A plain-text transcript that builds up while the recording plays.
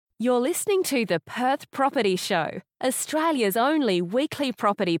You're listening to the Perth Property Show, Australia's only weekly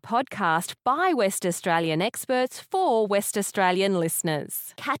property podcast by West Australian experts for West Australian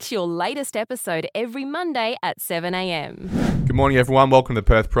listeners. Catch your latest episode every Monday at 7 a.m. Good morning, everyone. Welcome to the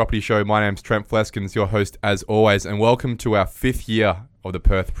Perth Property Show. My name's Trent Fleskins, your host as always, and welcome to our 5th year of the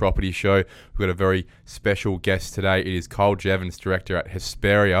Perth Property Show. We've got a very special guest today. It is Jeavons, Director at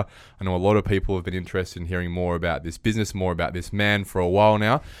Hesperia. I know a lot of people have been interested in hearing more about this business, more about this man for a while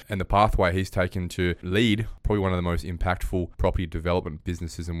now, and the pathway he's taken to lead probably one of the most impactful property development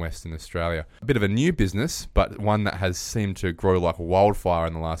businesses in Western Australia. A bit of a new business, but one that has seemed to grow like wildfire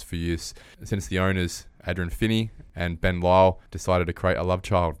in the last few years since the owners, Adrian Finney and Ben Lyle, decided to create a love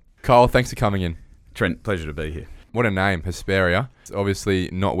child. Kyle, thanks for coming in. Trent, pleasure to be here. What a name, Hesperia. It's obviously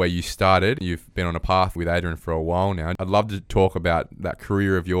not where you started. You've been on a path with Adrian for a while now. I'd love to talk about that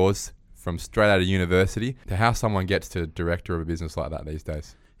career of yours from straight out of university to how someone gets to director of a business like that these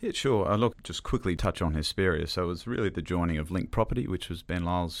days. Yeah, sure. I'll just quickly touch on Hesperia. So it was really the joining of Link Property, which was Ben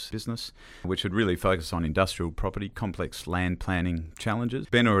Lyle's business, which would really focus on industrial property, complex land planning challenges.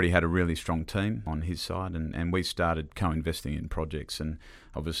 Ben already had a really strong team on his side, and we started co-investing in projects. And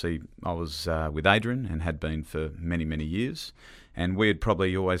obviously I was with Adrian and had been for many, many years. And we had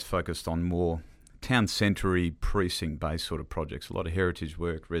probably always focused on more town centre-y, precinct-based sort of projects. A lot of heritage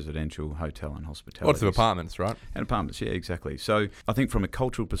work, residential, hotel and hospitality. Lots of apartments, right? And apartments, yeah, exactly. So I think from a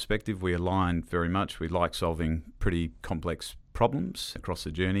cultural perspective, we aligned very much. We like solving pretty complex problems across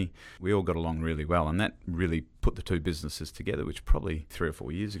the journey. We all got along really well, and that really put the two businesses together, which probably 3 or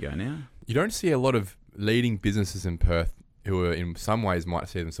 4 years ago now. You don't see a lot of leading businesses in Perth who are in some ways might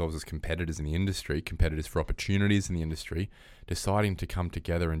see themselves as competitors in the industry, competitors for opportunities in the industry, deciding to come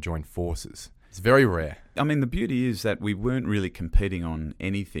together and join forces. It's very rare. I mean, the beauty is that we weren't really competing on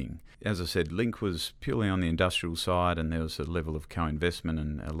anything. As I said, Link was purely on the industrial side, and there was a level of co-investment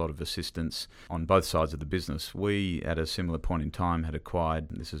and a lot of assistance on both sides of the business. We, at a similar point in time, had acquired,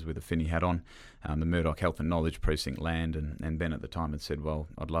 this is with a Finney hat on, the Murdoch Health and Knowledge Precinct land, and Ben at the time had said, well,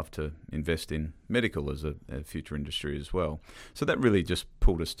 I'd love to invest in medical as a future industry as well. So that really just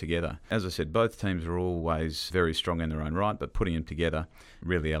pulled us together. As I said, both teams are always very strong in their own right, but putting them together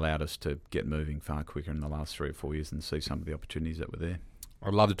really allowed us to get moving far quicker in the last 3 or 4 years and see some of the opportunities that were there.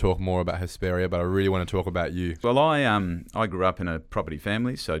 I'd love to talk more about Hesperia, but I really want to talk about you. Well, I grew up in a property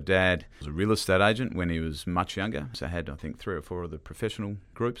family, so Dad was a real estate agent when he was much younger. So I had, I think, 3 or 4 of the professional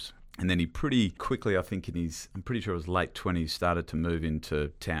groups. And then he pretty quickly, I think I'm pretty sure it was late 20s, started to move into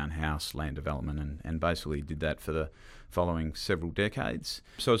townhouse land development and basically did that for the following several decades.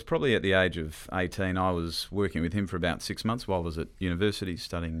 So it was probably at the age of 18, I was working with him for about 6 months while I was at university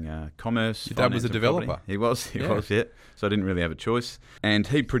studying commerce. Your dad was a developer? Property. He was, yeah. So I didn't really have a choice. And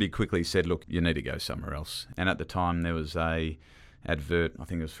he pretty quickly said, look, you need to go somewhere else. And at the time there was a advert, I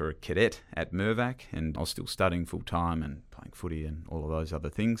think it was for a cadet at Mirvac, and I was still studying full time and playing footy and all of those other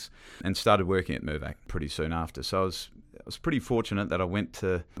things, and started working at Mirvac pretty soon after. So I was pretty fortunate that I went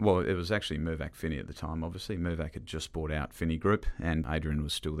to, well, it was actually Mirvac Finney at the time, obviously. Mirvac had just bought out Finney Group, and Adrian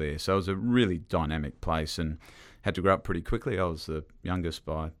was still there. So it was a really dynamic place and had to grow up pretty quickly. I was the youngest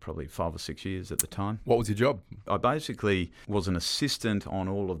by probably 5 or 6 years at the time. What was your job? I basically was an assistant on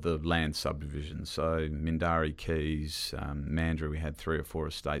all of the land subdivisions. So Mindari, Keys, Mandurah, we had 3 or 4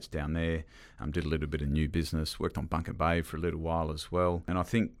 estates down there. Did a little bit of new business, worked on Bunker Bay for a little while as well. And I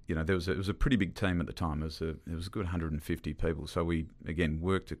think, it was a pretty big team at the time. It was a good 150 people. So we, again,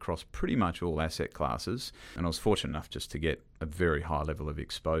 worked across pretty much all asset classes. And I was fortunate enough just to get a very high level of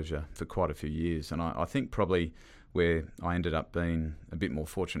exposure for quite a few years. And I think probably where I ended up being a bit more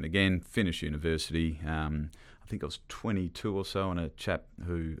fortunate again, finished university. I think I was 22 or so, and a chap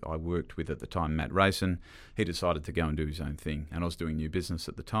who I worked with at the time, Matt Rayson, he decided to go and do his own thing. And I was doing new business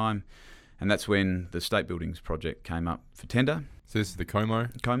at the time. And that's when the State Buildings project came up for tender. So this is the Como?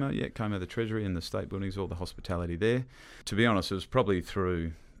 Como, the Treasury and the State Buildings, all the hospitality there. To be honest, it was probably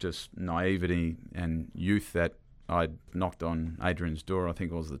through just naivety and youth that I knocked on Adrian's door, I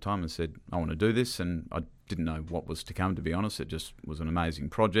think it was at the time, and said, I want to do this. And I didn't know what was to come, to be honest. It just was an amazing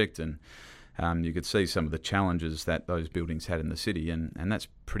project, and you could see some of the challenges that those buildings had in the city, and that's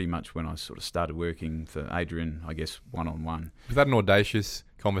pretty much when I sort of started working for Adrian, I guess, one-on-one. Was that an audacious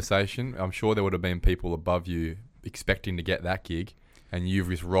conversation? I'm sure there would have been people above you expecting to get that gig, and you've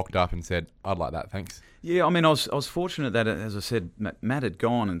just rocked up and said, I'd like that, thanks. Yeah, I mean, I was fortunate that, as I said, Matt had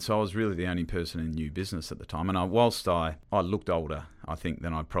gone, and so I was really the only person in new business at the time. And whilst I looked older, I think,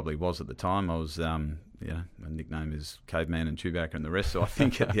 than I probably was at the time. I was my nickname is Caveman and Chewbacca and the rest. So I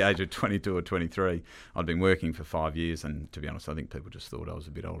think at the age of 22 or 23, I'd been working for 5 years, and to be honest, I think people just thought I was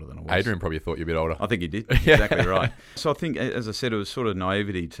a bit older than I was. Adrian probably thought you were a bit older. I think he did. Exactly right. So I think, as I said, it was sort of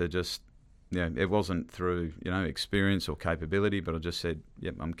naivety to just, it wasn't through, experience or capability, but I just said,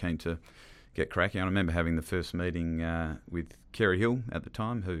 yep, I'm keen to get cracking. I remember having the first meeting with Kerry Hill at the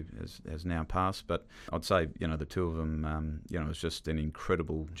time, who has now passed. But I'd say, the two of them, it was just an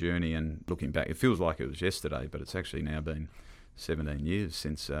incredible journey. And looking back, it feels like it was yesterday, but it's actually now been 17 years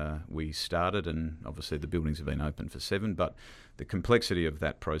since we started. And obviously the buildings have been open for 7. But the complexity of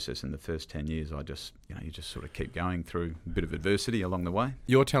that process in the first 10 years, you just sort of keep going through a bit of adversity along the way.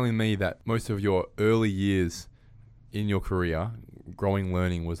 You're telling me that most of your early years in your career, growing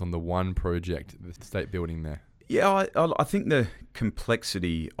learning, was on the one project, the state building there. Yeah, I think the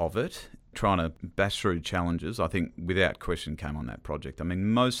complexity of it, trying to bash through challenges, I think without question came on that project. I mean,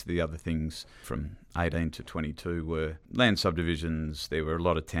 most of the other things from 18 to 22 were land subdivisions. There were a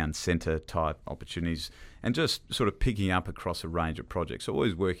lot of town centre type opportunities, and just sort of picking up across a range of projects.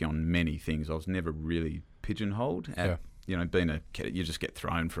 Always working on many things. I was never really pigeonholed at being you just get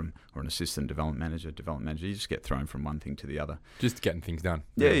thrown from, or an assistant development manager, you just get thrown from one thing to the other. Just getting things done.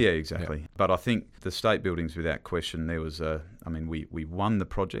 Yeah, exactly. Yeah. But I think the state buildings, without question, there was we won the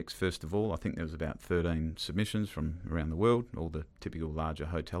projects, first of all. I think there was about 13 submissions from around the world, all the typical larger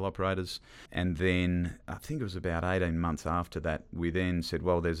hotel operators. And then I think it was about 18 months after that, we then said,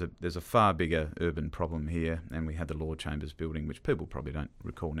 well, there's a far bigger urban problem here. And we had the Law Chambers building, which people probably don't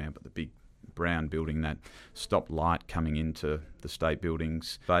recall now, but the big brown building that stopped light coming into the state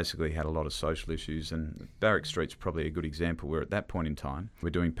buildings, basically had a lot of social issues. And Barrack Street's probably a good example where at that point in time we're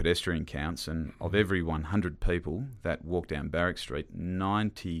doing pedestrian counts, and of every 100 people that walk down Barrack Street,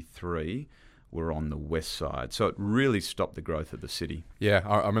 93 were on the west side. So it really stopped the growth of the city. Yeah,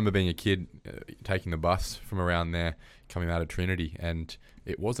 I remember being a kid taking the bus from around there, coming out of Trinity, and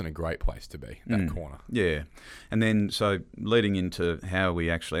it wasn't a great place to be, that corner. Yeah. And then, so leading into how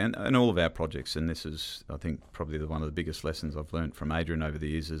we actually, and all of our projects, and this is, I think, probably one of the biggest lessons I've learned from Adrian over the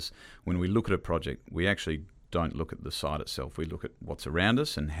years, is when we look at a project, we actually don't look at the site itself. We look at what's around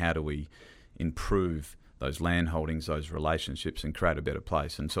us and how do we improve those land holdings, those relationships, and create a better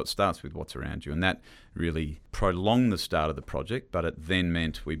place. And so it starts with what's around you. And that really prolonged the start of the project, but it then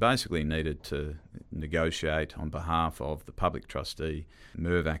meant we basically needed to negotiate on behalf of the public trustee,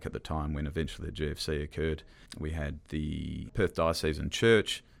 Mirvac at the time, when eventually the GFC occurred. We had the Perth Diocesan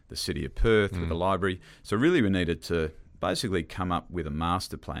Church, the City of Perth with the library. So really we needed to basically come up with a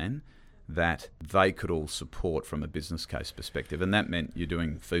master plan that they could all support from a business case perspective. And that meant you're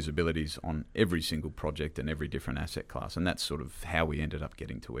doing feasibilities on every single project and every different asset class. And that's sort of how we ended up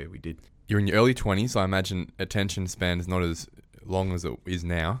getting to where we did. You're in your early 20s. I imagine attention span is not as long as it is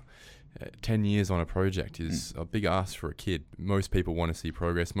now. 10 years on a project is a big ask for a kid. Most people want to see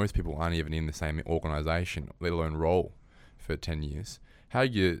progress. Most people aren't even in the same organisation, let alone role, for 10 years. How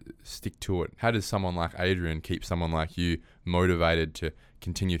do you stick to it? How does someone like Adrian keep someone like you motivated to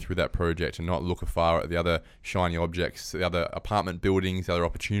continue through that project and not look afar at the other shiny objects, the other apartment buildings, the other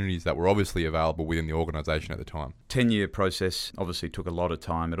opportunities that were obviously available within the organisation at the time? 10-year process obviously took a lot of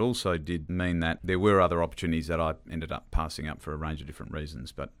time. It also did mean that there were other opportunities that I ended up passing up for a range of different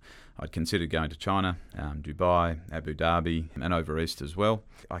reasons. But I'd considered going to China, Dubai, Abu Dhabi, and over East as well.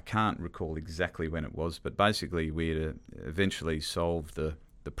 I can't recall exactly when it was, but basically we had eventually solved the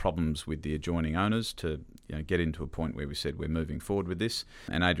problems with the adjoining owners to get into a point where we said we're moving forward with this.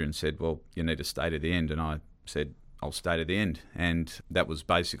 And Adrian said, well, you need to stay to the end. And I said, I'll stay to the end. And that was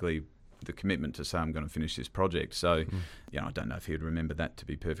basically the commitment to say I'm going to finish this project. So, I don't know if he'd remember that, to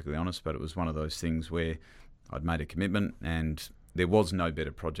be perfectly honest, but it was one of those things where I'd made a commitment and there was no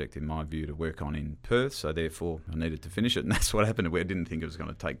better project, in my view, to work on in Perth, so therefore I needed to finish it, and that's what happened. I didn't think it was going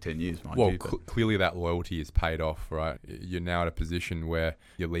to take 10 years, mind you. Well, clearly that loyalty is paid off, right? You're now at a position where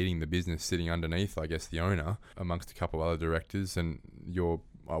you're leading the business, sitting underneath, I guess, the owner, amongst a couple of other directors, and you're,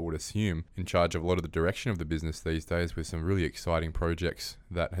 I would assume, in charge of a lot of the direction of the business these days with some really exciting projects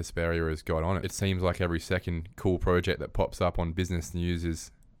that Hesperia has got on it. It seems like every second cool project that pops up on business news is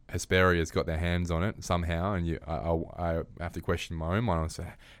Hesperia's got their hands on it somehow, and I have to question my own mind. So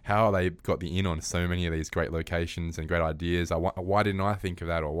how they got the in on so many of these great locations and great ideas? Why didn't I think of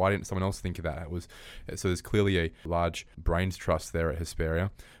that, or why didn't someone else think of that? So there's clearly a large brains trust there at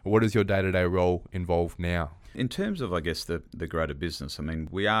Hesperia. What does your day-to-day role involve now? In terms of, I guess, the greater business, I mean,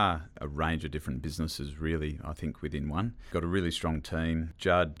 we are a range of different businesses, really, I think, within one. Got a really strong team.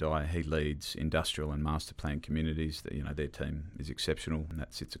 Judd, he leads industrial and master plan communities. Their team is exceptional, and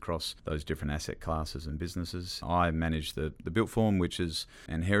that sits across those different asset classes and businesses. I manage the built form,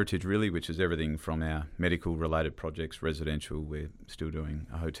 and heritage, really, which is everything from our medical-related projects, residential, we're still doing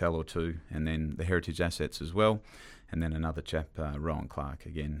a hotel or two, and then the heritage assets as well. And then another chap, Rowan Clark,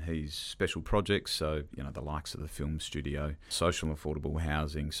 again, he's special projects, so, the likes of the film studio, social and affordable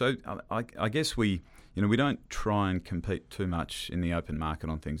housing. So I guess we don't try and compete too much in the open market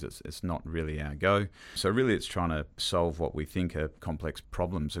on things. It's not really our go. So really it's trying to solve what we think are complex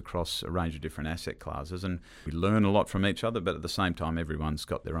problems across a range of different asset classes. And we learn a lot from each other, but at the same time, everyone's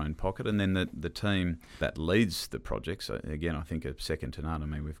got their own pocket. And then the team that leads the projects, again, I think are second to none. I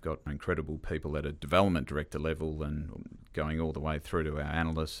mean, we've got incredible people at a development director level and going all the way through to our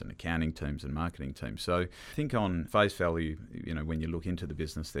analysts and accounting teams and marketing teams. So I think on face value, when you look into the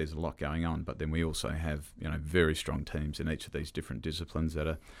business, there's a lot going on, but then we also have, very strong teams in each of these different disciplines that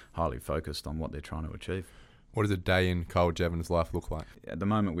are highly focused on what they're trying to achieve. What does a day in Carl Jeavons' life look like? At the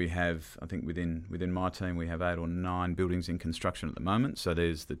moment, we have, I think within my team, we have 8 or 9 buildings in construction at the moment. So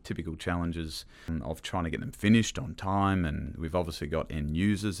there's the typical challenges of trying to get them finished on time, and we've obviously got end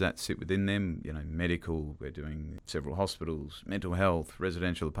users that sit within them. Medical, we're doing several hospitals, mental health,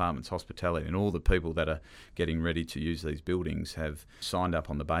 residential apartments, hospitality, and all the people that are getting ready to use these buildings have signed up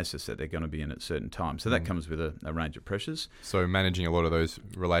on the basis that they're going to be in at certain times. So that comes with a range of pressures. So managing a lot of those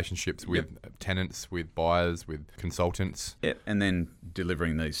relationships with tenants, with buyers, with consultants. Yeah, and then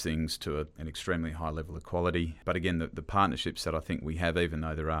delivering these things to an extremely high level of quality. But again, the partnerships that I think we have, even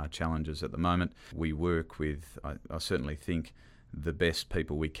though there are challenges at the moment, we work with, I certainly think, the best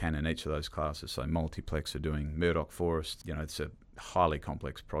people we can in each of those classes. So Multiplex are doing Murdoch Forest. It's a highly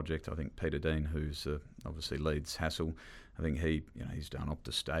complex project. I think Peter Dean, who's obviously leads Hassel, I think he's done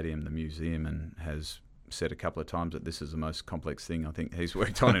Optus Stadium, the museum, and has said a couple of times that this is the most complex thing I think he's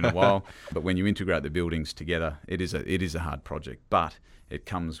worked on in a while. But when you integrate the buildings together, it is a hard project, but it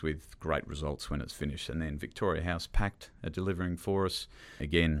comes with great results when it's finished. And then Victoria House Pact are delivering for us.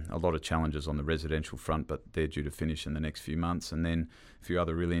 Again, a lot of challenges on the residential front, but they're due to finish in the next few months. And then a few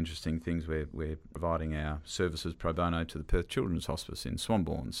other really interesting things. We're providing our services pro bono to the Perth Children's Hospice in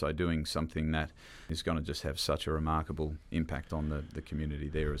Swanbourne. So doing something that is going to just have such a remarkable impact on the community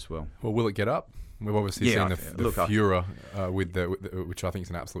there as well. Well, will it get up? We've obviously seen the furor with which I think is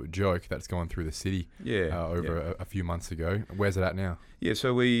an absolute joke that's gone through the city over a few months ago. Where's it at now? Yeah,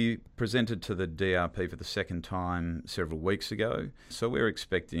 so we presented to the DRP for the second time several weeks ago. So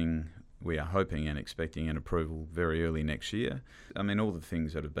we are hoping and expecting an approval very early next year. I mean, all the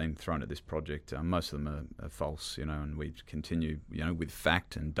things that have been thrown at this project, most of them are false, and we continue, with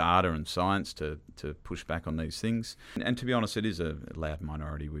fact and data and science to push back on these things. And to be honest, it is a loud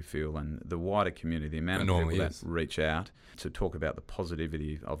minority, we feel, and the wider community, the amount of people that reach out to talk about the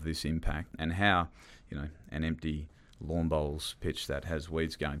positivity of this impact and how, an empty lawn bowls pitch that has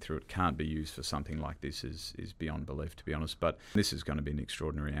weeds going through it can't be used for something like this is beyond belief, to be honest. But this is going to be an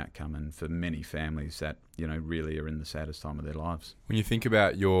extraordinary outcome, and for many families that really are in the saddest time of their lives. When you think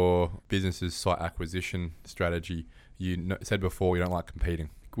about your business's site acquisition strategy, you said before you don't like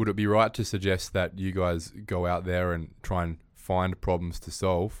competing. Would it be right to suggest that you guys go out there and try and find problems to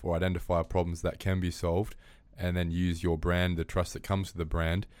solve or identify problems that can be solved, and then use your brand, the trust that comes with the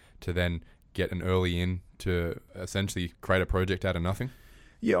brand, to then get an early in to essentially create a project out of nothing?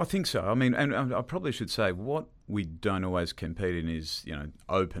 Yeah, I think so. I mean, and I probably should say what we don't always compete in is,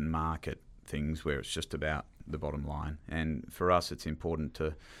 open market things where it's just about the bottom line. And for us, it's important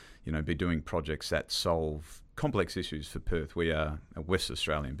to, be doing projects that solve complex issues for Perth. We are a West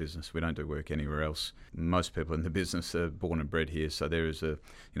Australian business. We don't do work anywhere else. Most people in the business are born and bred here, so there is a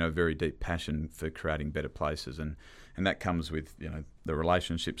very deep passion for creating better places, and that comes with the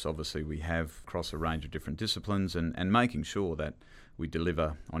relationships obviously we have across a range of different disciplines, and making sure that we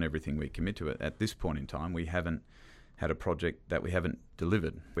deliver on everything we commit to it. At this point in time, we haven't had a project that we haven't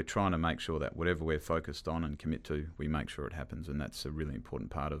delivered. We're trying to make sure that whatever we're focused on and commit to, we make sure it happens, and that's a really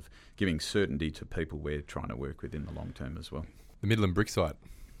important part of giving certainty to people we're trying to work with in the long term as well. The Midland Brick site.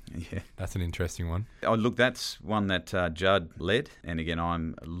 Yeah. That's an interesting one. Oh, look, that's one that Judd led. And again,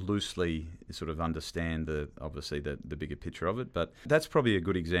 I'm loosely sort of understand the bigger picture of it. But that's probably a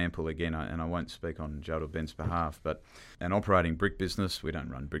good example, again, and I won't speak on Judd or Ben's behalf, but an operating brick business, we don't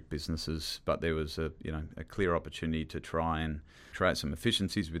run brick businesses, but there was a clear opportunity to try and create some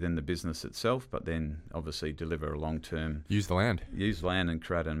efficiencies within the business itself, but then obviously deliver a long-term... Use the land and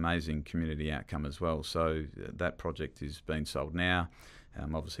create an amazing community outcome as well. So that project is being sold now.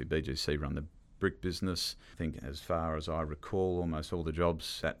 Obviously, BGC run the brick business. I think as far as I recall, almost all the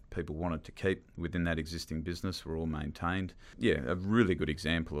jobs that people wanted to keep within that existing business were all maintained. Yeah, a really good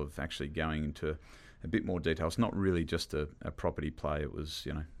example of actually going into a bit more detail. It's not really just a property play. It was,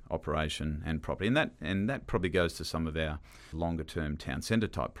 operation and property. And that probably goes to some of our longer term town centre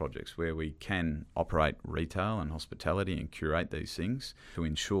type projects where we can operate retail and hospitality and curate these things to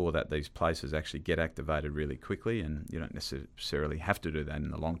ensure that these places actually get activated really quickly, and you don't necessarily have to do that in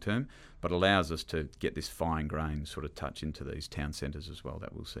the long term, but allows us to get this fine grain sort of touch into these town centres as well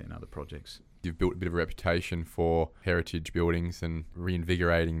that we'll see in other projects. You've built a bit of a reputation for heritage buildings and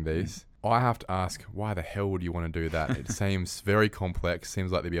reinvigorating these. I have to ask, why the hell would you want to do that? It seems very complex.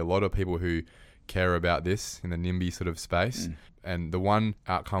 Seems like there'd be a lot of people who care about this in the NIMBY sort of space. And the one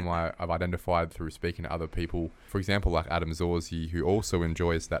outcome I've identified through speaking to other people, for example, like Adam Zorzi, who also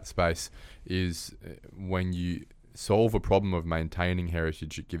enjoys that space, is when you solve a problem of maintaining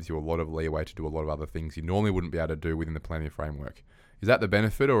heritage, it gives you a lot of leeway to do a lot of other things you normally wouldn't be able to do within the planning framework. Is that the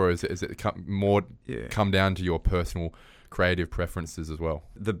benefit, or is it come down to your personal creative preferences as well?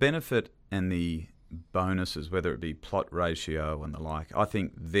 The benefit and the bonuses, whether it be plot ratio and the like, I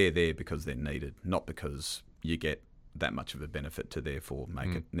think they're there because they're needed, not because you get that much of a benefit to therefore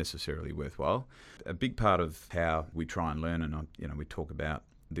make it necessarily worthwhile. A big part of how we try and learn, and we talk about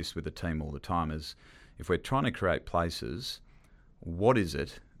this with the team all the time, is if we're trying to create places, what is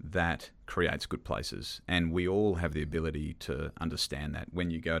it that creates good places? And we all have the ability to understand that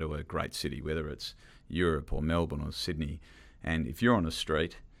when you go to a great city, whether it's Europe or Melbourne or Sydney, and if you're on a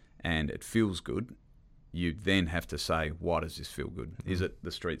street and it feels good, you then have to say, why does this feel good? Is it the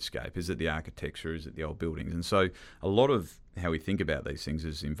streetscape? Is it the architecture? Is it the old buildings? And so a lot of how we think about these things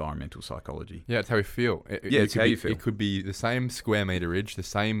is environmental psychology. Yeah, it's how we feel. It's how you feel. It could be the same square meterage, the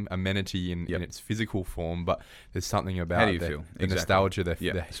same amenity in its physical form, but there's something about how do you feel? The nostalgia, the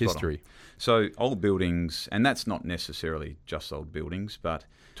history. So old buildings, and that's not necessarily just old buildings, but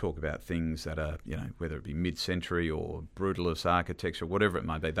talk about things that are, whether it be mid-century or brutalist architecture, whatever it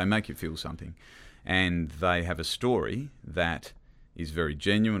may be, they make you feel something. And they have a story that is very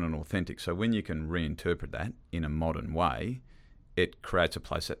genuine and authentic. So when you can reinterpret that in a modern way, it creates a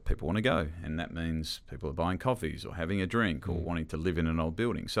place that people want to go. And that means people are buying coffees or having a drink or wanting to live in an old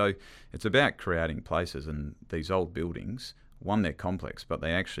building. So it's about creating places, and these old buildings, one, they're complex, but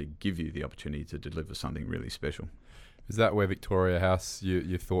they actually give you the opportunity to deliver something really special. Is that where Victoria House,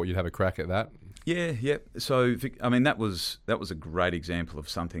 you thought you'd have a crack at that? Yeah. So, that was a great example of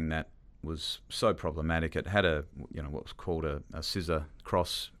something that was so problematic. It had what was called a scissor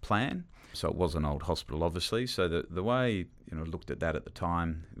cross plan. So it was an old hospital, obviously. So the way looked at that at the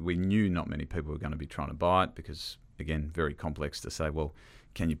time, we knew not many people were going to be trying to buy it because, again, very complex to say, well,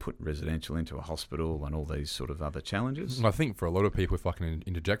 can you put residential into a hospital and all these sort of other challenges? I think for a lot of people, if I can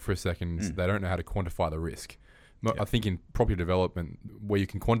interject for a second, they don't know how to quantify the risk. I think in property development, where you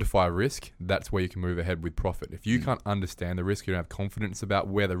can quantify risk, that's where you can move ahead with profit. If you can't understand the risk, you don't have confidence about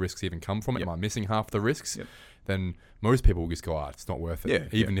where the risks even come from, am I missing half the risks? Then most people will just go, it's not worth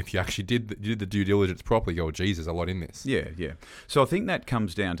it. Even if you actually did the due diligence properly, go, geez, there's a lot in this. Yeah. So I think that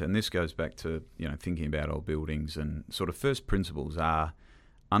comes down to, and this goes back to, thinking about old buildings, and sort of first principles are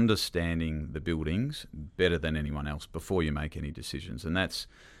understanding the buildings better than anyone else before you make any decisions. And that's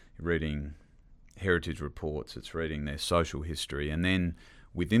reading heritage reports, it's reading their social history, and then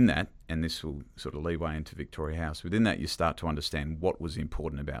within that, and this will sort of leeway into Victoria House, within that you start to understand what was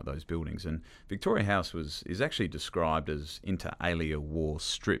important about those buildings. And Victoria House is actually described as inter alia war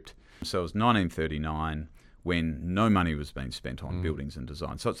stripped. So it was 1939 when no money was being spent on buildings and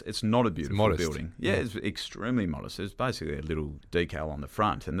design. So it's not a beautiful building. Yeah, it's extremely modest. There's basically a little decal on the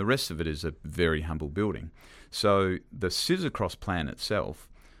front, and the rest of it is a very humble building. So the scissor cross plan itself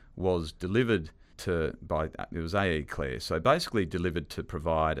was delivered it was A.E. Clare, so basically delivered to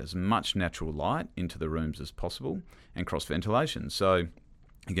provide as much natural light into the rooms as possible and cross ventilation. So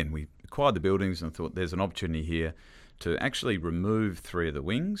again, we acquired the buildings and thought there's an opportunity here to actually remove 3 of the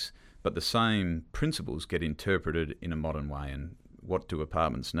wings, but the same principles get interpreted in a modern way. And what do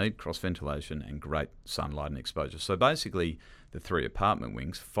apartments need? Cross ventilation and great sunlight and exposure. So basically the 3 apartment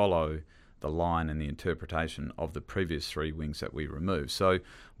wings follow the line and the interpretation of the previous 3 wings that we removed. So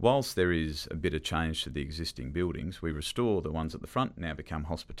whilst there is a bit of change to the existing buildings, we restore the ones at the front, now become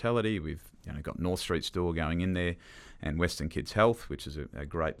hospitality. We've got North Street Store going in there, and Western Kids Health, which is a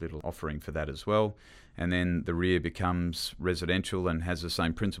great little offering for that as well. And then the rear becomes residential and has the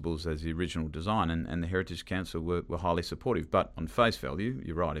same principles as the original design, and the Heritage Council were highly supportive. But on face value,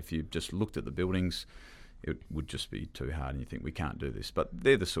 you're right, if you just looked at the buildings, it would just be too hard and you think we can't do this. But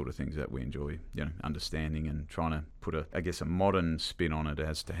they're the sort of things that we enjoy, understanding and trying to put a modern spin on it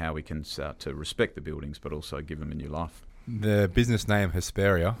as to how we can start to respect the buildings but also give them a new life. The business name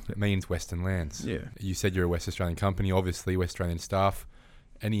Hesperia, it means Western Lands. Yeah. You said you're a West Australian company, obviously West Australian staff.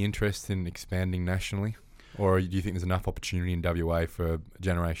 Any interest in expanding nationally? Or do you think there's enough opportunity in WA for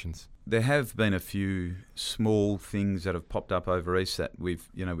generations? There have been a few small things that have popped up over east that we've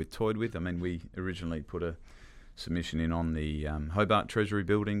toyed with. I mean, we originally put a submission in on the Hobart Treasury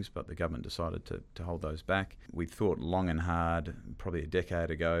buildings, but the government decided to hold those back. We thought long and hard, probably a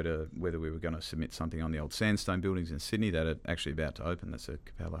decade ago, to whether we were going to submit something on the old sandstone buildings in Sydney that are actually about to open. That's a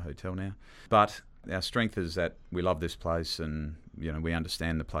Capella Hotel now. But our strength is that we love this place and, we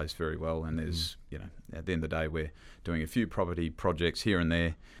understand the place very well. And there's, at the end of the day, we're doing a few property projects here and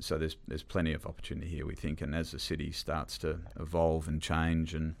there. So there's plenty of opportunity here, we think. And as the city starts to evolve and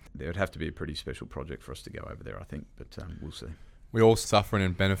change, and there would have to be a pretty special project for us to go over there, I think. But we'll see. We all suffer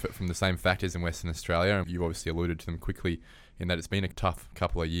and benefit from the same factors in Western Australia. You've obviously alluded to them quickly in that it's been a tough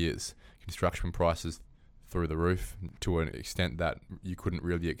couple of years. Construction prices through the roof to an extent that you couldn't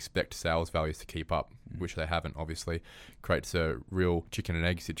really expect sales values to keep up, which they haven't, obviously. Creates a real chicken and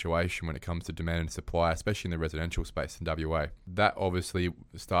egg situation when it comes to demand and supply, especially in the residential space in WA. That obviously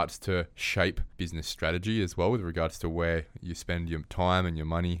starts to shape business strategy as well with regards to where you spend your time and your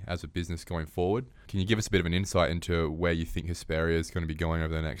money as a business going forward. Can you give us a bit of an insight into where you think Hesperia is going to be going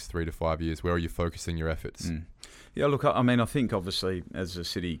over the next 3 to 5 years? Where are you focusing your efforts? Yeah, look, I think obviously as the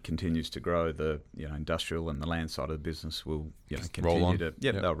city continues to grow, the industrial and the land side of the business will continue to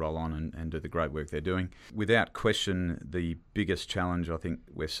they'll roll on and do the great work they're doing. Without question, the biggest challenge I think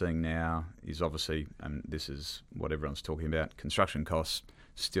we're seeing now is obviously, and this is what everyone's talking about, construction costs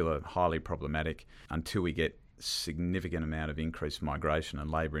still are highly problematic until we get significant amount of increased migration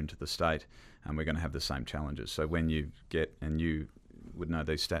and labour into the state, and we're going to have the same challenges. So when you get, and you would know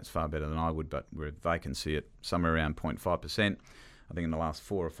these stats far better than I would, but we're at vacancy at somewhere around 0.5%. I think in the last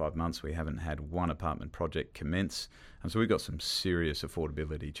 4 or 5 months we haven't had one apartment project commence. And so we've got some serious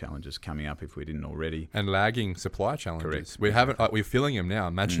affordability challenges coming up if we didn't already. And lagging supply challenges. Correct. We haven't. We're feeling them now.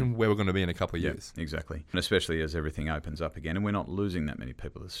 Imagine where we're going to be in a couple of years. Exactly. And especially as everything opens up again. And we're not losing that many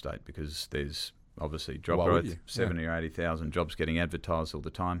people to the state because there's obviously job growth, 70 or 80,000 jobs getting advertised all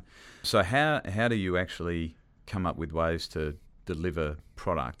the time. So how do you actually come up with ways to deliver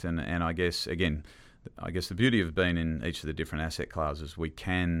product? And I guess, again, the beauty of being in each of the different asset classes, we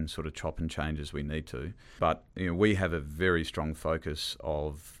can sort of chop and change as we need to. But we have a very strong focus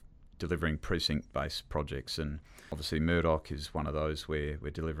of delivering precinct-based projects. And obviously Murdoch is one of those where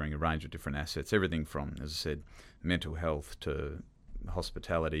we're delivering a range of different assets, everything from, as I said, mental health to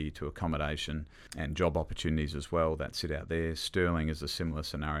hospitality to accommodation and job opportunities as well that sit out there. Sterling is a similar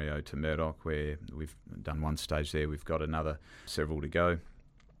scenario to Murdoch where we've done one stage there, we've got another several to go.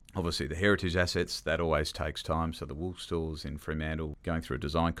 Obviously the heritage assets, that always takes time. So the wool stores in Fremantle going through a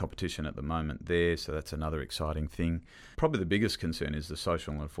design competition at the moment there, so that's another exciting thing. Probably the biggest concern is the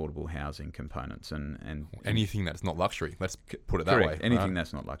social and affordable housing components and anything that's not luxury, let's put it that correct, way. Anything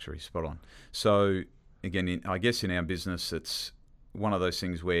that's not luxury, spot on. So again, I guess in our business it's one of those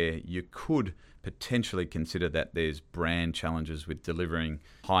things where you could potentially consider that there's brand challenges with delivering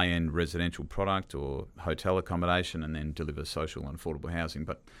high-end residential product or hotel accommodation and then deliver social and affordable housing.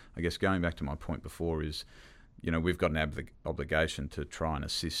 But I guess going back to my point before is, we've got an obligation to try and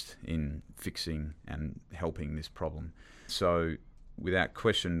assist in fixing and helping this problem. So without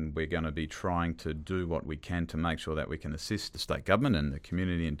question, we're going to be trying to do what we can to make sure that we can assist the state government and the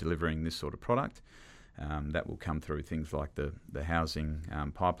community in delivering this sort of product. That will come through things like the housing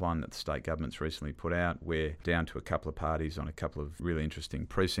pipeline that the state government's recently put out. We're down to a couple of parties on a couple of really interesting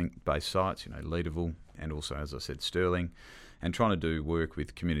precinct-based sites, Leederville and also, as I said, Sterling, and trying to do work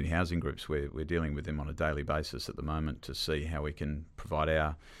with community housing groups where we're dealing with them on a daily basis at the moment to see how we can provide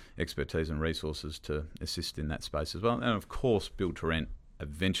our expertise and resources to assist in that space as well. And of course, build to rent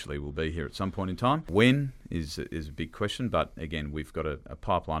eventually will be here at some point in time. When is a big question, but again, we've got a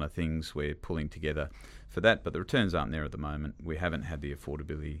pipeline of things we're pulling together for that, but the returns aren't there at the moment. We haven't had the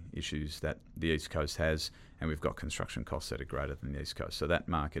affordability issues that the East Coast has, and we've got construction costs that are greater than the East Coast. So that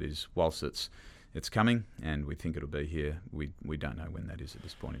market is, whilst it's coming, and we think it'll be here, we don't know when that is at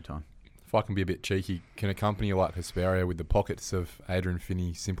this point in time. If I can be a bit cheeky, can a company like Hesperia with the pockets of Adrian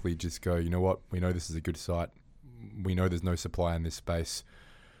Finney simply just go, you know what, we know this is a good site, we know there's no supply in this space,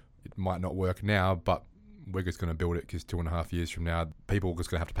 it might not work now, but we're just going to build it because 2.5 years from now, people are just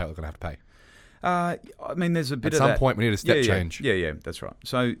going to have to pay what they're going to have to pay? I mean, there's a bit of that. At some point, we need a step change. Yeah, that's right.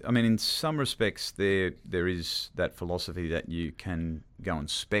 So, I mean, in some respects, there is that philosophy that you can go and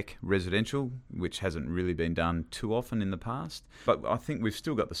spec residential, which hasn't really been done too often in the past. But I think we've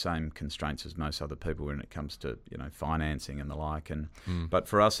still got the same constraints as most other people when it comes to financing and the like. But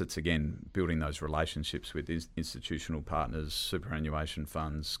for us, it's again building those relationships with institutional partners, superannuation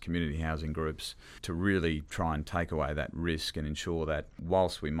funds, community housing groups, to really try and take away that risk and ensure that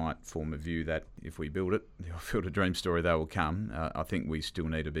whilst we might form a view that if we build it, or build a dream story, they will come, I think we still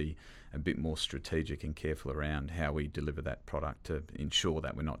need to be a bit more strategic and careful around how we deliver that product to ensure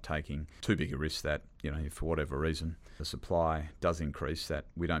that we're not taking too big a risk that, if for whatever reason the supply does increase, that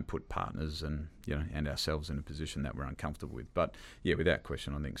we don't put partners and ourselves in a position that we're uncomfortable with. But yeah, without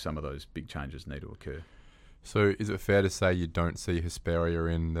question, I think some of those big changes need to occur. So is it fair to say you don't see Hesperia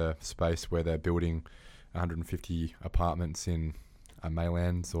in the space where they're building 150 apartments in a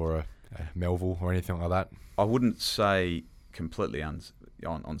Maylands or a Melville or anything like that? I wouldn't say completely on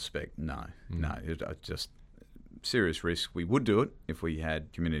spec, no. Just serious risk. We would do it if we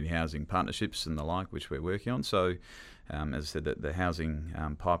had community housing partnerships and the like, which we're working on. So, as I said, the housing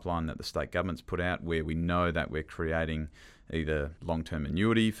pipeline that the state government's put out, where we know that we're creating either long-term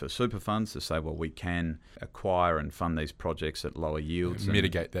annuity for super funds to say, well, we can acquire and fund these projects at lower yields.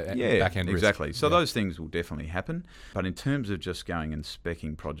 Mitigate that back-end risk. Exactly. So those things will definitely happen. But in terms of just going and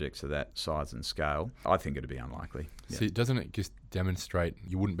speccing projects of that size and scale, I think it'd be unlikely. See, doesn't it just demonstrate,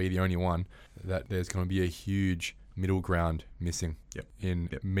 you wouldn't be the only one, that there's going to be a huge middle ground missing in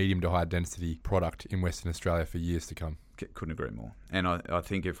medium to high density product in Western Australia for years to come? Couldn't agree more. And I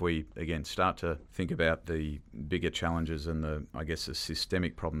think if we, again, start to think about the bigger challenges and the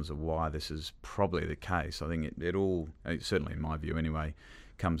systemic problems of why this is probably the case, I think it all, certainly in my view anyway,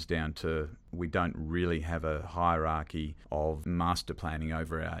 comes down to we don't really have a hierarchy of master planning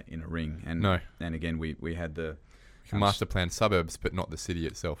over our inner ring. And again, we had the... master plan suburbs, but not the city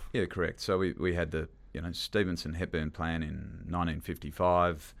itself. Yeah, correct. So we had the Stevenson Hepburn plan in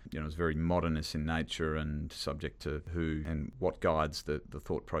 1955. It was very modernist in nature and subject to who and what guides the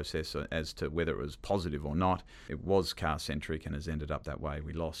thought process as to whether it was positive or not. It was car-centric and has ended up that way.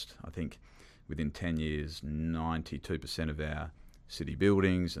 We lost, I think, within 10 years, 92% of our city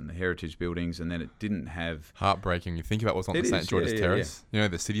buildings and the heritage buildings, and then it didn't have... Heartbreaking. You think about what's on the St. George's Terrace. The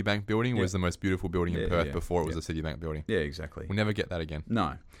Citibank building was the most beautiful building in Perth before it was a Citibank building. Yeah, exactly. We'll never get that again.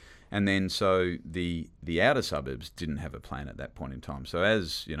 No. And then so the outer suburbs didn't have a plan at that point in time. So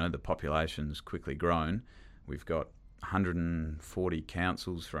as, the population's quickly grown, we've got 140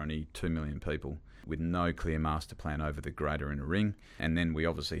 councils for only 2 million people with no clear master plan over the greater inner ring. And then we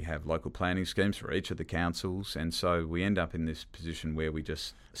obviously have local planning schemes for each of the councils. And so we end up in this position where we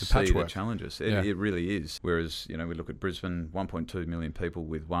just see the challenges. It really is. Whereas, we look at Brisbane, 1.2 million people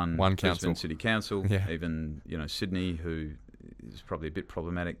with one council. Brisbane City Council. Even, Sydney, who is probably a bit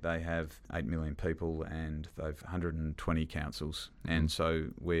problematic. They have 8 million people and they've 120 councils. And so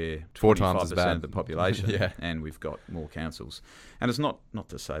we're 4 times as bad of the population and we've got more councils. And it's not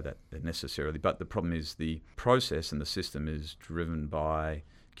to say that necessarily, but the problem is the process and the system is driven by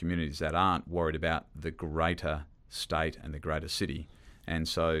communities that aren't worried about the greater state and the greater city. And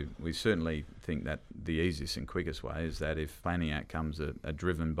so we certainly think that the easiest and quickest way is that if planning outcomes are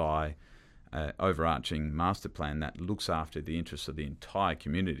driven by overarching master plan that looks after the interests of the entire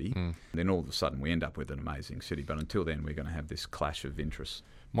community, then all of a sudden we end up with an amazing city. But until then, we're going to have this clash of interests.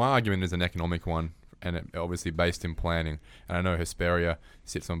 My argument is an economic one, and it obviously based in planning. And I know Hesperia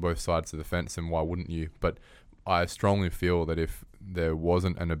sits on both sides of the fence, and why wouldn't you? But I strongly feel that if there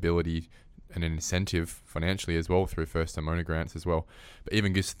wasn't an ability and an incentive financially as well through first-time owner grants as well, but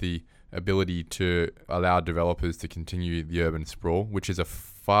even just the ability to allow developers to continue the urban sprawl, which is a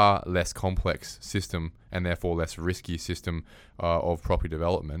far less complex system and therefore less risky system of property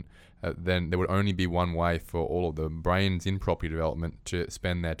development, then there would only be one way for all of the brains in property development to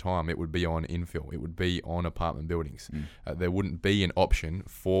spend their time. It would be on infill. It would be on apartment buildings. There wouldn't be an option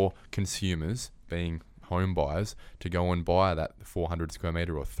for consumers, being home buyers, to go and buy that 400 square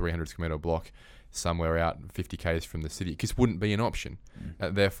metre or 300 square metre block somewhere out 50 k's from the city. It just wouldn't be an option.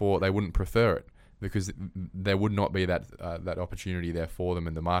 Therefore, they wouldn't prefer it, because there would not be that opportunity there for them,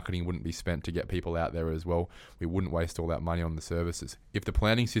 and the marketing wouldn't be spent to get people out there as well. We wouldn't waste all that money on the services. If the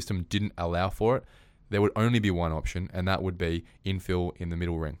planning system didn't allow for it, there would only be one option, and that would be infill in the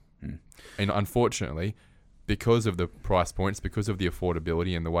middle ring. And unfortunately, because of the price points, because of the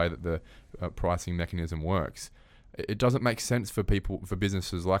affordability and the way that the pricing mechanism works, it doesn't make sense for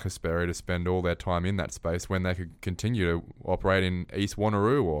businesses like Hesperia to spend all their time in that space when they could continue to operate in East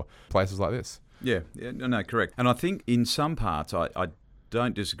Wanneroo or places like this. No, correct. And I think in some parts, I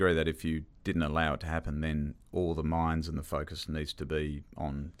don't disagree that if you didn't allow it to happen, then all the minds and the focus needs to be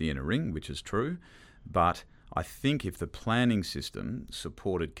on the inner ring, which is true. But I think if the planning system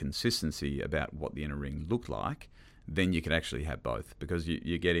supported consistency about what the inner ring looked like, then you could actually have both, because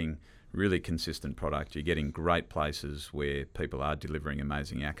you're getting really consistent product, you're getting great places where people are delivering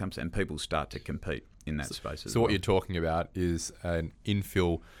amazing outcomes, and people start to compete in that space as well. So what you're talking about is an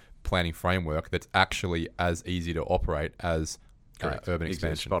infill planning framework that's actually as easy to operate as urban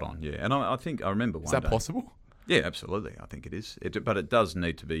expansion. Spot on, yeah. And I think I remember one day. Is that possible? Yeah, absolutely. I think it is. But it does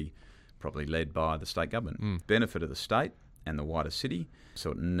need to be probably led by the state government. Benefit of the state and the wider city.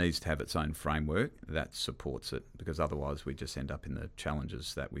 So it needs to have its own framework that supports it, because otherwise we just end up in the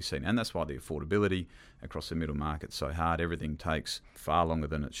challenges that we've seen. And that's why the affordability across the middle market's so hard. Everything takes far longer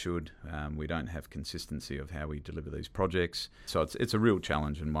than it should. We don't have consistency of how we deliver these projects. So it's a real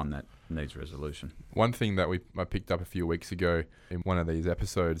challenge, and one that needs resolution. One thing that I picked up a few weeks ago in one of these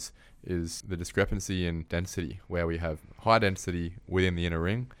episodes is the discrepancy in density, where we have high density within the inner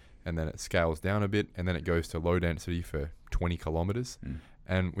ring, and then it scales down a bit, and then it goes to low density for 20 kilometres.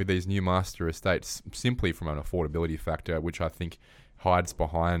 And with these new master estates, simply from an affordability factor, which I think hides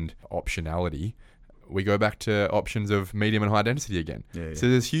behind optionality, we go back to options of medium and high density again. So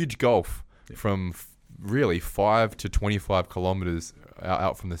there's huge gulf from really 5 to 25 kilometres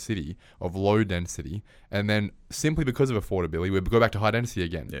out from the city of low density, and then simply because of affordability, we go back to high density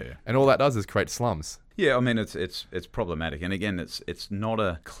again. And all that does is create slums. Yeah, I mean, it's problematic. And again, it's not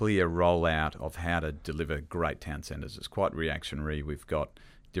a clear rollout of how to deliver great town centres. It's quite reactionary. We've got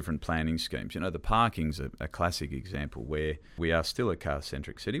different planning schemes. The parking's a classic example where we are still a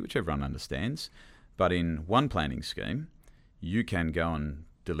car-centric city, which everyone understands. But in one planning scheme, you can go and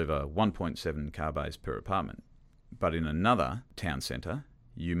deliver 1.7 car bays per apartment. But in another town centre,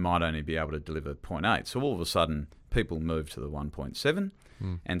 you might only be able to deliver 0.8. So all of a sudden, people move to the 1.7.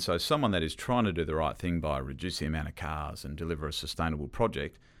 And so someone that is trying to do the right thing by reducing the amount of cars and deliver a sustainable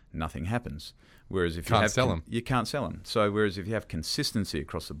project, nothing happens. Whereas if you can't sell them. So whereas if you have consistency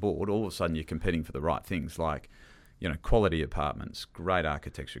across the board, all of a sudden you're competing for the right things, like quality apartments, great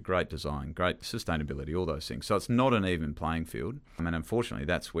architecture, great design, great sustainability, all those things. So it's not an even playing field. I mean, unfortunately,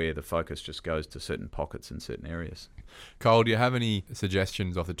 that's where the focus just goes to certain pockets in certain areas. Cole, do you have any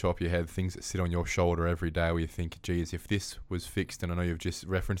suggestions off the top of your head, things that sit on your shoulder every day where you think, geez, if this was fixed, and I know you've just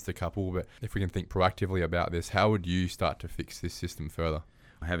referenced a couple, but if we can think proactively about this, how would you start to fix this system further?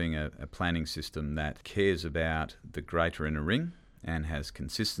 Having a planning system that cares about the greater inner ring and has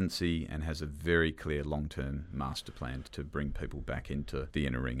consistency and has a very clear long-term master plan to bring people back into the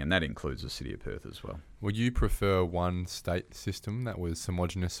inner ring, and that includes the City of Perth as well. Would you prefer one state system that was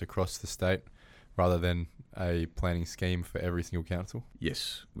homogenous across the state rather than a planning scheme for every single council?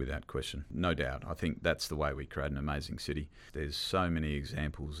 Yes, without question. No doubt. I think that's the way we create an amazing city. There's so many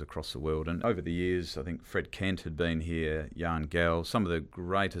examples across the world, and over the years, I think Fred Kent had been here, Jan Gell, some of the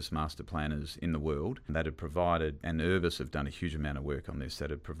greatest master planners in the world that have provided, and Urbis have done a huge amount of work on this, that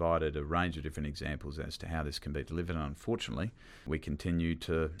have provided a range of different examples as to how this can be delivered. And unfortunately, we continue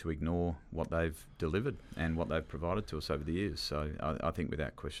to ignore what they've delivered and what they've provided to us over the years. So I think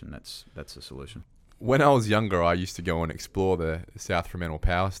without question, that's the solution. When I was younger, I used to go and explore the South Fremantle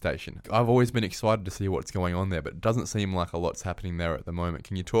Power Station. I've always been excited to see what's going on there, but it doesn't seem like a lot's happening there at the moment.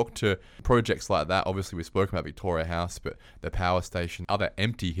 Can you talk to projects like that? Obviously, we've spoken about Victoria House, but the power station, other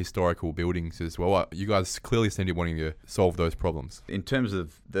empty historical buildings as well. You guys clearly seem to be wanting to solve those problems. In terms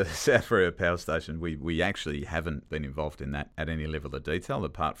of the South Fremantle Power Station, we actually haven't been involved in that at any level of detail,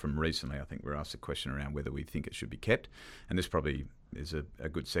 apart from recently. I think we're asked a question around whether we think it should be kept. And this probably is a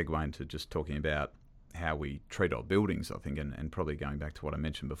good segue into just talking about how we treat our buildings, I think, and probably going back to what I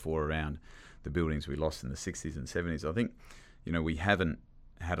mentioned before around the buildings we lost in the 60s and 70s. I think, we haven't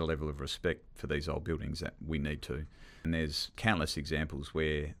had a level of respect for these old buildings that we need to. And there's countless examples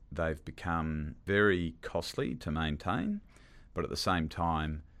where they've become very costly to maintain, but at the same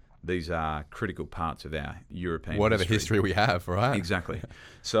time, these are critical parts of our European whatever history we have, right? Exactly.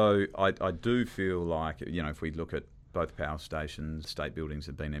 So I do feel like, if we look at both power stations, state buildings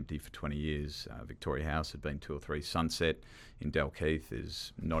have been empty for 20 years. Victoria House had been 2 or 3. Sunset in Dalkeith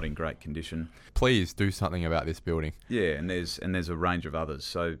is not in great condition. Please do something about this building. Yeah, and there's a range of others.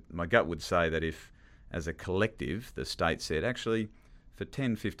 So my gut would say that if, as a collective, the state said, actually, for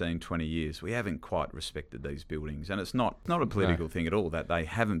 10, 15, 20 years, we haven't quite respected these buildings. And it's not a political thing at all, that they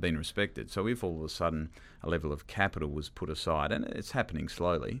haven't been respected. So if all of a sudden a level of capital was put aside, and it's happening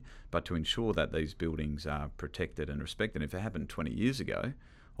slowly, but to ensure that these buildings are protected and respected, if it happened 20 years ago,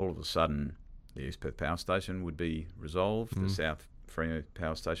 all of a sudden the East Perth Power Station would be resolved, the South Fremantle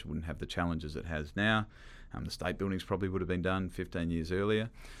Power Station wouldn't have the challenges it has now. The state buildings probably would have been done 15 years earlier.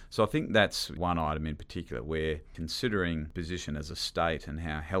 So I think that's one item in particular where, considering position as a state and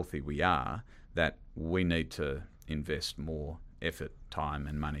how healthy we are, that we need to invest more effort, time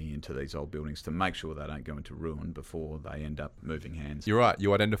and money into these old buildings to make sure they don't go into ruin before they end up moving hands. You're right.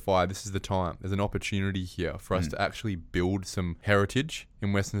 You identify this is the time. There's an opportunity here for us to actually build some heritage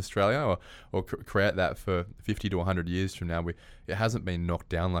in Western Australia or create that for 50 to 100 years from now. It hasn't been knocked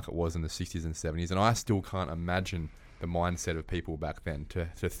down like it was in the 60s and 70s. And I still can't imagine the mindset of people back then to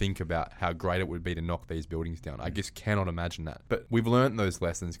think about how great it would be to knock these buildings down. I just cannot imagine that. But we've learned those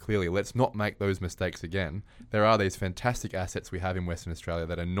lessons clearly. Let's not make those mistakes again. There are these fantastic assets we have in Western Australia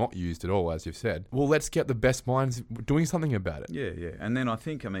that are not used at all, as you've said. Well, let's get the best minds doing something about it. Yeah. And then I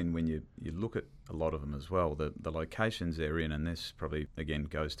think, when you look at a lot of them as well, the locations they're in, and this probably, again,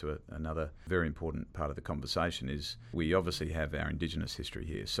 goes to another very important part of the conversation, is we obviously have our Indigenous history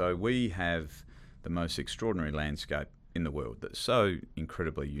here. So we have the most extraordinary landscape in the world that's so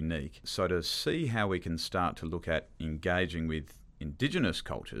incredibly unique. So to see how we can start to look at engaging with Indigenous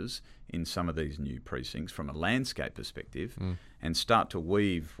cultures in some of these new precincts from a landscape perspective and start to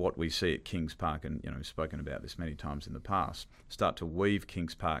weave what we see at Kings Park, and we've spoken about this many times in the past, start to weave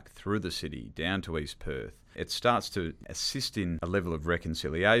Kings Park through the city down to East Perth. It starts to assist in a level of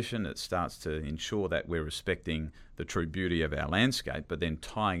reconciliation. It starts to ensure that we're respecting the true beauty of our landscape, but then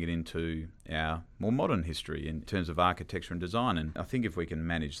tying it into our more modern history in terms of architecture and design. And I think if we can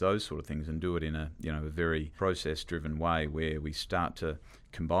manage those sort of things and do it in a very process-driven way where we start to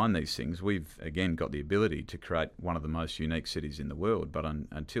combine these things, we've again got the ability to create one of the most unique cities in the world. But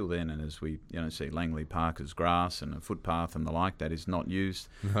until then, and as we see Langley Park as grass and a footpath and the like that is not used,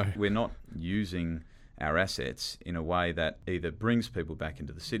 we're not using our assets in a way that either brings people back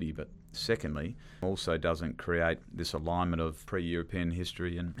into the city, but secondly, also doesn't create this alignment of pre-European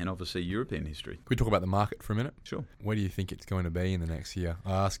history and obviously European history. Could we talk about the market for a minute? Sure. Where do you think it's going to be in the next year?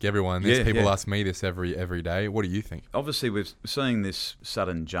 I ask everyone this. People ask me this every day. What do you think? Obviously, we're seeing this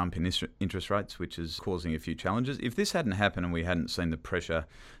sudden jump in interest rates, which is causing a few challenges. If this hadn't happened and we hadn't seen the pressure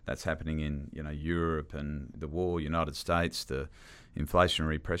that's happening in Europe and the war, United States, the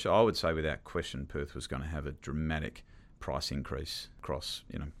inflationary pressure, I would say without question Perth was going to have a dramatic price increase across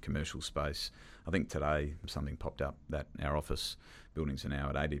commercial space. I think today something popped up that our office buildings are now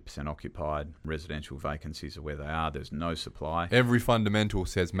at 80% occupied. Residential vacancies are where they are. There's no supply. Every fundamental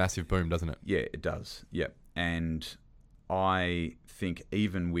says massive boom, doesn't it? Yeah, it does. Yep. And I think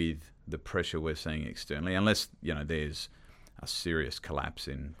even with the pressure we're seeing externally, unless there's a serious collapse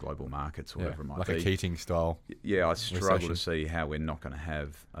in global markets, or whatever it might be. Like a Keating style. Yeah, I struggle recession. to see how we're not going to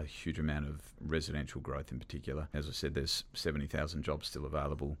have a huge amount of residential growth in particular. As I said, there's 70,000 jobs still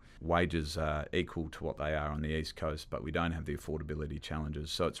available. Wages are equal to what they are on the East Coast, but we don't have the affordability challenges.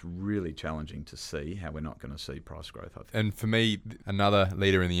 So it's really challenging to see how we're not going to see price growth, I think. And for me, another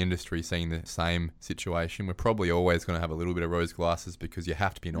leader in the industry seeing the same situation, we're probably always going to have a little bit of rose glasses because you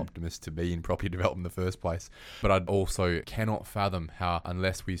have to be an optimist to be in property development in the first place. But I also cannot fathom how,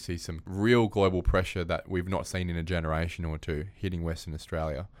 unless we see some real global pressure that we've not seen in a generation or two hitting Western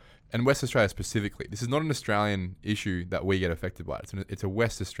Australia, and West Australia specifically, this is not an Australian issue that we get affected by. It's a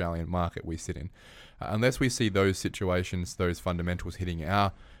West Australian market we sit in. Unless we see those situations, those fundamentals hitting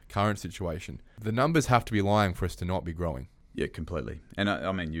our current situation, the numbers have to be lying for us to not be growing. Yeah, completely. And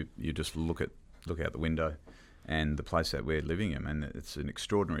I mean, you just look out the window and the place that we're living in, and it's an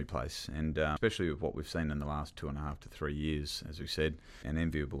extraordinary place, and especially with what we've seen in the last 2.5 to 3 years, as we said, an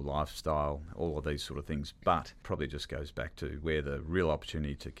enviable lifestyle, all of these sort of things. But probably just goes back to where the real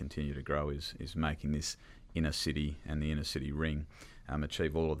opportunity to continue to grow is making this inner city and the inner city ring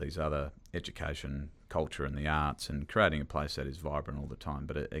achieve all of these other education, culture and the arts, and creating a place that is vibrant all the time.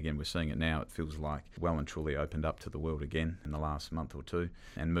 But again, we're seeing it now. It feels like well and truly opened up to the world again in the last month or two,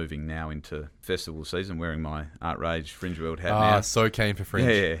 and moving now into festival season, wearing my Art Rage Fringe World hat now. So keen for Fringe.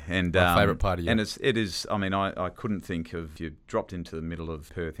 Yeah, and my favourite part of year. And it is, I mean, I couldn't think of, if you dropped into the middle of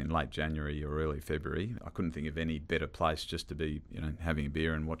Perth in late January or early February, I couldn't think of any better place just to be, having a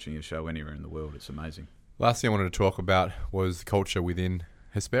beer and watching a show anywhere in the world. It's amazing. Last thing I wanted to talk about was culture within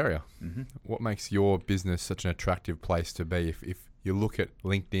Hesperia. Mm-hmm. What makes your business such an attractive place to be? If you look at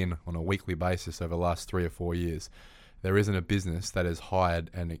LinkedIn on a weekly basis over the last 3 or 4 years, there isn't a business that has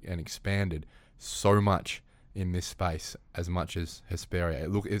hired and expanded so much in this space as much as Hesperia.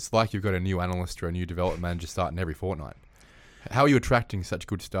 It's like you've got a new analyst or a new development manager starting every fortnight. How are you attracting such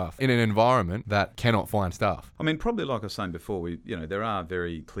good staff in an environment that cannot find staff? I mean, probably like I was saying before, there are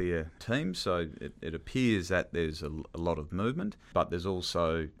very clear teams, so it appears that there's a lot of movement, but there's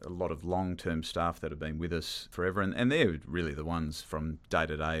also a lot of long-term staff that have been with us forever, and they're really the ones from day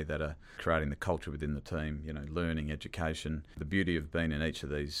to day that are creating the culture within the team, learning, education. The beauty of being in each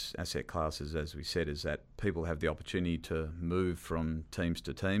of these asset classes, as we said, is that people have the opportunity to move from teams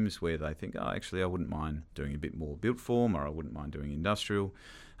to teams where they think, actually, I wouldn't mind doing a bit more built form, or I wouldn't mind doing industrial.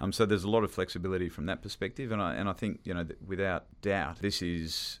 So there's a lot of flexibility from that perspective, and I think, that without doubt, this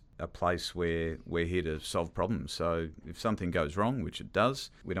is a place where we're here to solve problems. So if something goes wrong, which it does,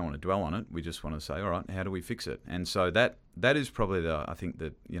 we don't want to dwell on it. We just want to say, all right, how do we fix it? And so that is probably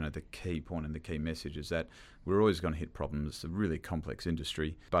the key point and the key message is that we're always going to hit problems. It's a really complex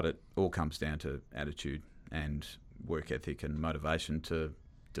industry, but it all comes down to attitude and work ethic and motivation to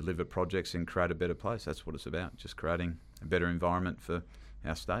deliver projects and create a better place. That's what it's about, just creating a better environment for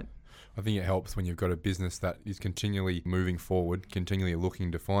our state. I think it helps when you've got a business that is continually moving forward, continually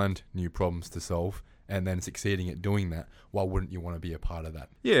looking to find new problems to solve, and then succeeding at doing that. Why wouldn't you want to be a part of that?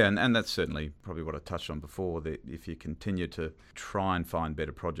 Yeah, and that's certainly probably what I touched on before, that if you continue to try and find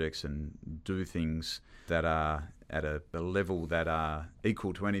better projects and do things that are at a level that are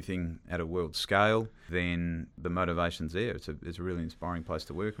equal to anything at a world scale, then the motivation's there. It's a really inspiring place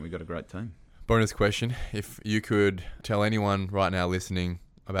to work, and we've got a great team. Bonus question. If you could tell anyone right now listening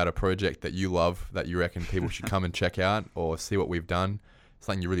about a project that you love, that you reckon people should come and check out or see what we've done,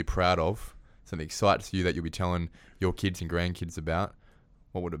 something you're really proud of, something that excites you that you'll be telling your kids and grandkids about,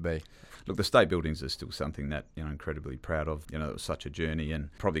 what would it be? Look, the state buildings are still something that, incredibly proud of. It was such a journey, and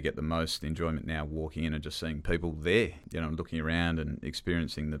probably get the most enjoyment now walking in and just seeing people there, looking around and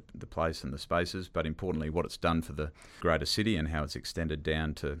experiencing the place and the spaces, but importantly what it's done for the greater city and how it's extended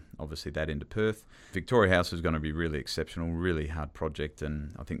down to obviously that into Perth. Victoria House is going to be really exceptional, really hard project,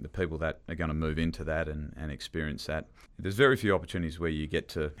 and I think the people that are going to move into that and experience that, there's very few opportunities where you get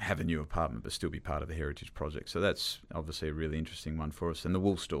to have a new apartment but still be part of a heritage project. So that's obviously a really interesting one for us. And the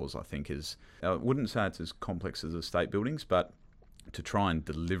wool stores, I think, is, I wouldn't say it's as complex as the state buildings, but to try and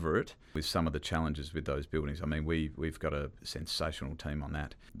deliver it with some of the challenges with those buildings. I mean, we've got a sensational team on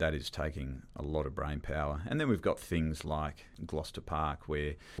that. That is taking a lot of brain power. And then we've got things like Gloucester Park,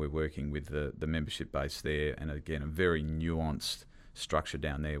 where we're working with the membership base there, and again, a very nuanced structure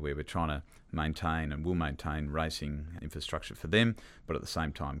down there where we're trying to maintain and will maintain racing infrastructure for them, but at the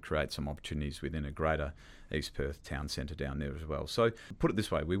same time create some opportunities within a greater East Perth town centre down there as well. So put it this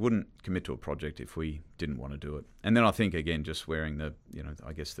way, we wouldn't commit to a project if we didn't want to do it. And then I think, again, just wearing the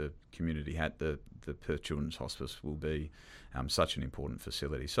community hat, the Perth Children's Hospice will be such an important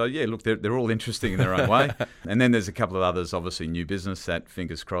facility. So yeah, look, they're all interesting in their own way. And then there's a couple of others, obviously new business that,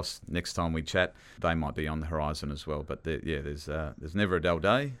 fingers crossed, next time we chat, they might be on the horizon as well. But there's never a dull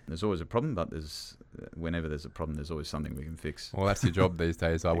day. There's always a problem, but whenever there's a problem, there's always something we can fix. Well, that's your job these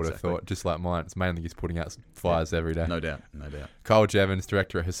days, I would have thought, just like mine. It's mainly just putting out fires every day. No doubt. Kyle Jeavons,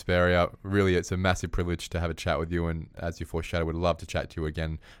 Director at Hesperia. Really, it's a massive privilege to have a chat with you, and as you foreshadowed, we'd love to chat to you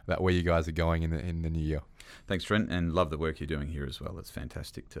again about where you guys are going in the new year. Thanks, Trent, and love the work you're doing here as well. It's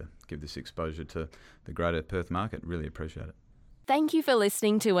fantastic to give this exposure to the greater Perth market. Really appreciate it. Thank you for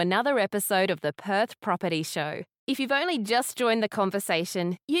listening to another episode of the Perth Property Show. If you've only just joined the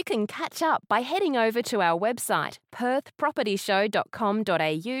conversation, you can catch up by heading over to our website,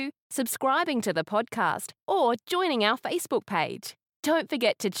 perthpropertyshow.com.au, subscribing to the podcast, or joining our Facebook page. Don't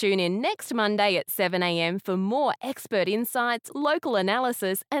forget to tune in next Monday at 7 a.m. for more expert insights, local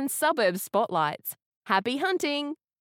analysis, and suburb spotlights. Happy hunting!